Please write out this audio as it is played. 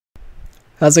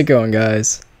How's it going,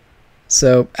 guys?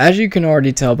 So, as you can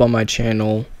already tell by my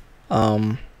channel,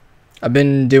 I've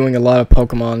been doing a lot of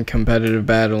Pokemon competitive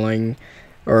battling,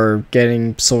 or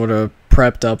getting sort of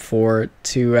prepped up for it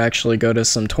to actually go to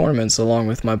some tournaments along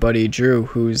with my buddy Drew,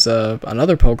 who's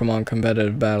another Pokemon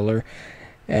competitive battler.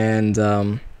 And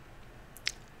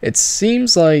it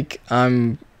seems like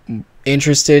I'm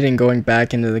interested in going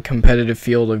back into the competitive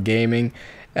field of gaming,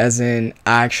 as in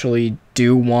I actually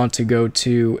do want to go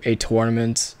to a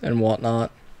tournament and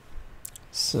whatnot.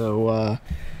 So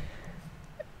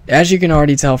as you can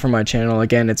already tell from my channel,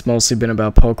 again, it's mostly been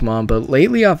about Pokemon, but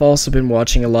lately I've also been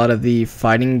watching a lot of the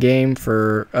fighting games,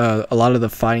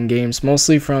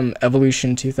 mostly from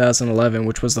Evolution 2011,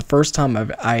 which was the first time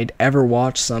I'd ever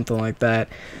watched something like that,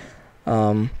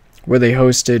 where they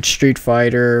hosted Street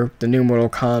Fighter, the new Mortal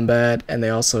Kombat, and they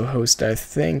also hosted, I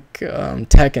think,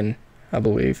 Tekken, I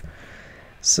believe.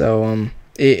 So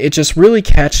it just really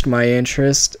catched my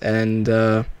interest, and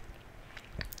I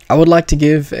would like to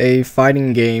give a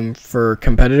fighting game, for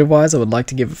competitive wise, I would like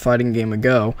to give a fighting game a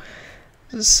go.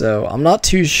 So I'm not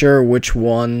too sure which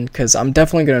one, because I'm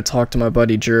definitely going to talk to my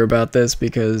buddy Drew about this,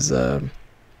 because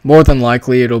more than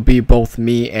likely it'll be both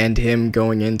me and him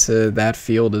going into that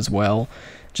field as well,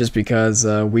 just because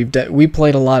we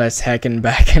played a lot of Tekken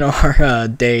back in our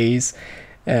days,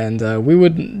 and we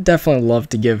would definitely love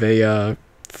to give a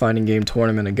fighting game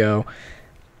tournament a go.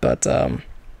 But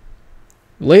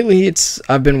lately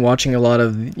I've been watching a lot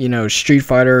of, Street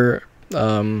Fighter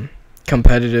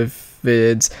competitive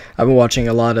vids. I've been watching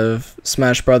a lot of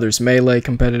Smash Brothers Melee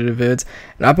competitive vids,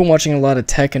 and I've been watching a lot of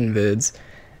Tekken vids.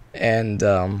 And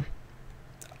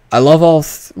I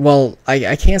love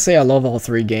I can't say I love all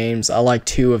three games. I like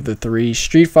two of the three.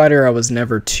 Street Fighter I was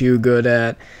never too good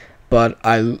at, but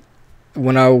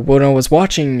when I was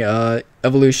watching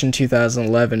Evolution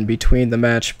 2011, between the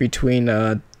match between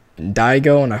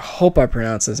Daigo, and I hope I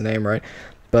pronounce his name right,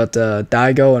 but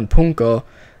Daigo and Punko,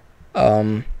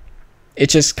 it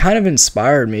just kind of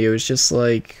inspired me. It was just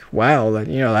like, wow,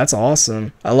 that's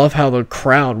awesome. I love how the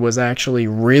crowd was actually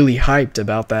really hyped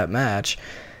about that match,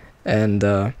 and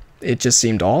it just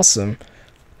seemed awesome.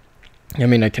 I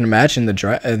mean, I can imagine the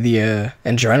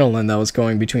adrenaline that was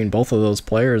going between both of those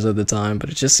players at the time,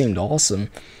 but it just seemed awesome.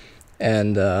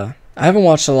 And I haven't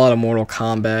watched a lot of Mortal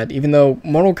Kombat, even though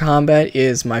Mortal Kombat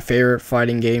is my favorite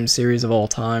fighting game series of all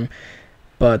time.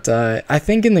 But I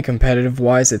think in the competitive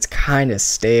wise, it's kind of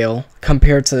stale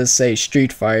compared to, say,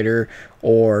 Street Fighter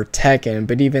or Tekken.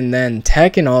 But even then,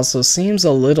 Tekken also seems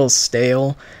a little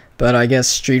stale. But I guess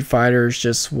Street Fighter is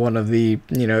just one of the,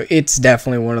 it's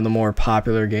definitely one of the more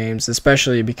popular games,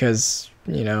 especially because,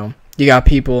 you got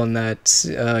people in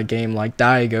that game like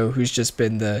Daigo, who's just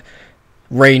been the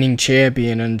reigning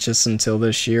champion and just until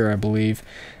this year, I believe.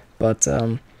 But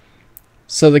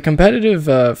so the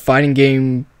competitive fighting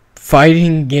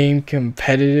game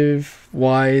competitive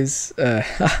wise,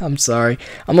 I'm sorry,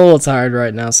 I'm a little tired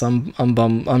right now, so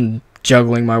I'm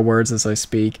juggling my words as I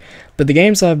speak. But the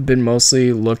games I've been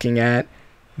mostly looking at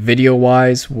video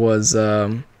wise was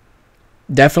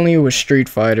definitely was Street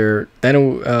Fighter.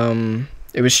 Then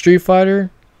it was Street Fighter,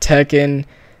 Tekken,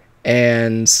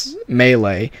 and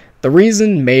Melee. The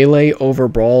reason Melee over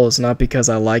Brawl is not because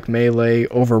I like Melee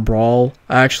over Brawl.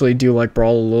 I actually do like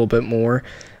Brawl a little bit more,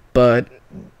 but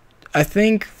I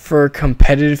think for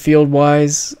competitive field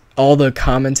wise, all the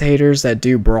commentators that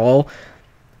do Brawl,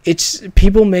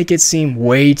 people make it seem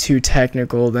way too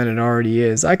technical than it already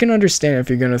is. I can understand if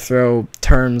you're going to throw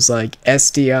terms like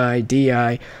SDI,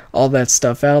 DI, all that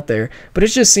stuff out there, but it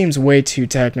just seems way too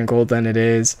technical than it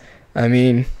is. I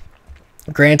mean,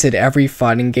 granted, every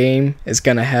fighting game is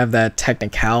going to have that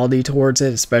technicality towards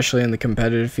it, especially in the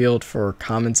competitive field for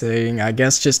commentating, I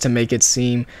guess, just to make it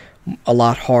seem a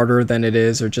lot harder than it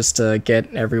is, or just to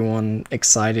get everyone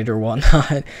excited or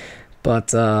whatnot.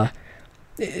 But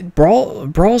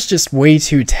Brawl's just way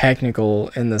too technical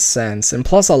in the sense, and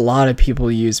plus a lot of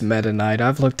people use Meta Knight.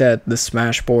 I've looked at the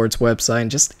Smashboards website,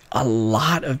 and just a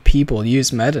lot of people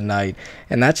use Meta Knight,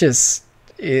 and that just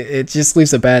it just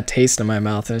leaves a bad taste in my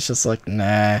mouth, and it's just like,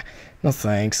 nah, no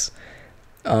thanks.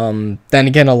 Then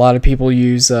again, a lot of people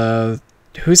use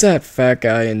who's that fat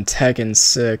guy in Tekken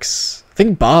 6? I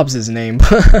think Bob's his name,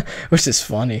 which is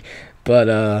funny.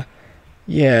 But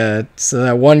yeah, so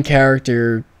that one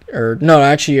character, or no,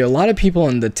 actually a lot of people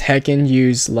in the Tekken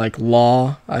use like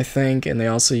Law, I think, and they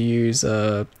also use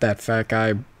that fat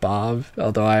guy Bob,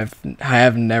 although I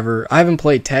haven't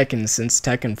played Tekken since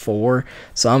Tekken 4,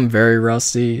 so I'm very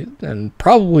rusty, and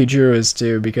probably Drew is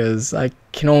too, because I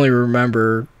can only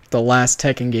remember the last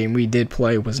Tekken game we did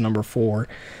play was number 4.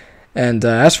 And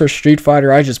as for Street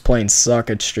Fighter, I just plain suck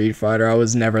at Street Fighter. I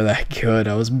was never that good.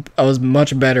 I was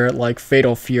much better at like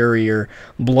Fatal Fury or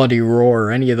Bloody Roar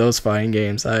or any of those fighting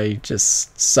games. I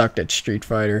just sucked at Street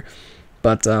Fighter.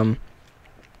 But from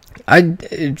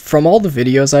all the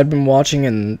videos I've been watching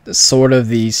and sort of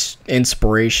the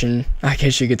inspiration, I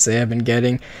guess you could say, I've been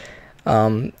getting,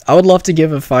 I would love to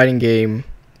give a fighting game,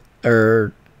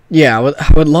 or yeah,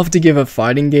 I would love to give a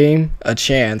fighting game a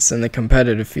chance in the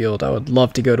competitive field. I would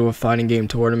love to go to a fighting game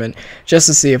tournament just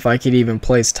to see if I could even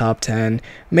place top 10.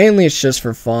 Mainly it's just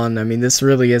for fun. I mean, this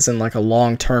really isn't like a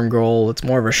long-term goal. It's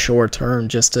more of a short-term,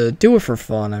 just to do it for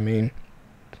fun. I mean,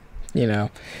 you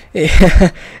know,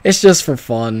 it's just for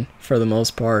fun for the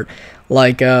most part.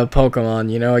 Like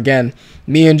Pokemon, you know, again,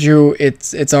 me and Drew,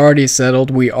 it's already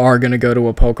settled. We are going to go to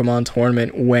a Pokemon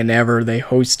tournament whenever they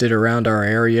host it around our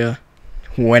area.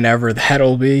 Whenever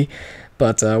that'll be,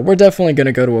 but we're definitely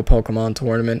gonna go to a Pokemon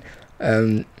tournament.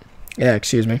 Yeah,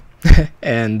 excuse me.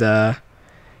 And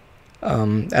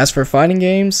as for fighting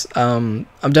games, I'm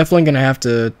definitely gonna have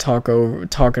to talk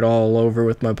it all over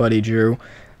with my buddy Drew.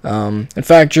 In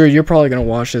fact, Drew, you're probably gonna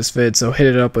watch this vid, so hit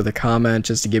it up with a comment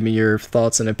just to give me your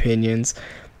thoughts and opinions.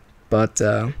 But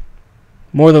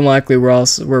more than likely,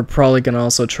 we're probably gonna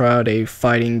also try out a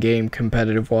fighting game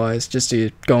competitive wise, just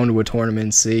to go into a tournament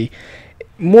and see.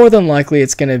 More than likely,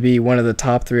 it's going to be one of the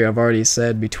top 3 I've already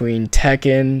said, between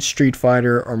Tekken, Street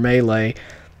Fighter, or Melee.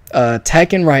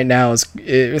 Tekken right now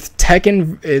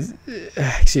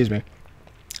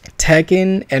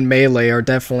Tekken and Melee are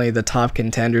definitely the top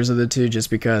contenders of the two, just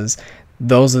because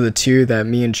those are the two that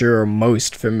me and Drew are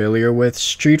most familiar with.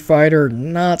 Street Fighter,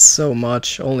 not so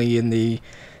much, only in the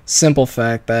simple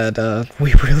fact that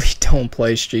we really don't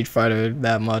play Street Fighter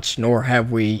that much, nor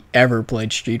have we ever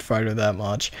played Street Fighter that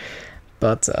much.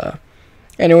 But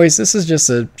anyways, this is just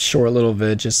a short little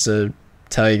vid just to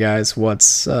tell you guys what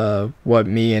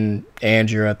me and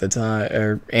Andrew at the time,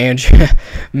 or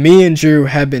me and Drew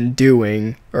have been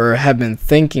doing, or have been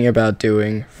thinking about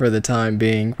doing for the time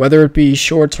being, whether it be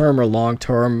short term or long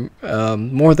term.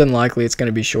 More than likely it's going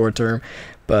to be short term,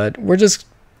 but we're just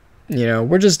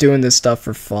doing this stuff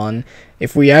for fun.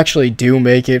 If we actually do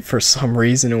make it for some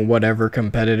reason in whatever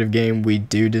competitive game we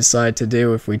do decide to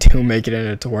do, if we do make it in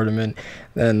a tournament,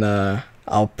 then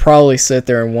I'll probably sit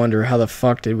there and wonder how the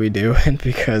fuck did we do it,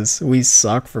 because we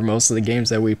suck for most of the games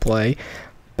that we play.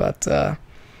 But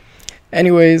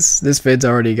anyways, this vid's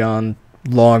already gone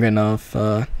long enough.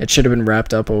 It should have been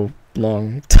wrapped up a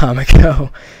long time ago.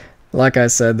 Like I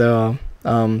said, though,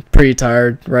 I'm pretty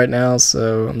tired right now,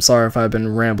 so I'm sorry if I've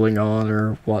been rambling on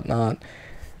or whatnot.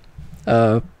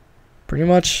 Pretty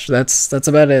much that's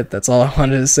about it. That's all I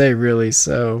wanted to say, really.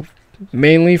 So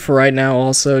mainly for right now,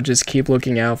 also just keep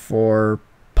looking out for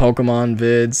Pokemon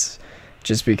vids,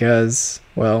 just because,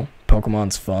 well,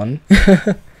 Pokemon's fun.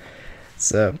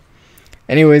 So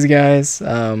anyways, guys,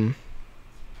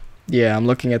 yeah, I'm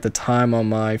looking at the time on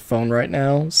my phone right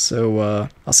now, so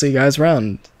I'll see you guys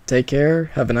around. Take care,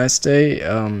 have a nice day,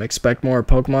 expect more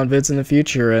Pokemon vids in the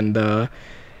future, and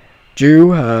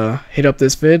Drew, hit up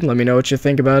this vid, let me know what you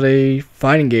think about a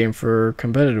fighting game for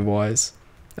competitive wise.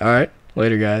 Alright,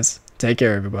 later guys, take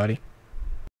care everybody.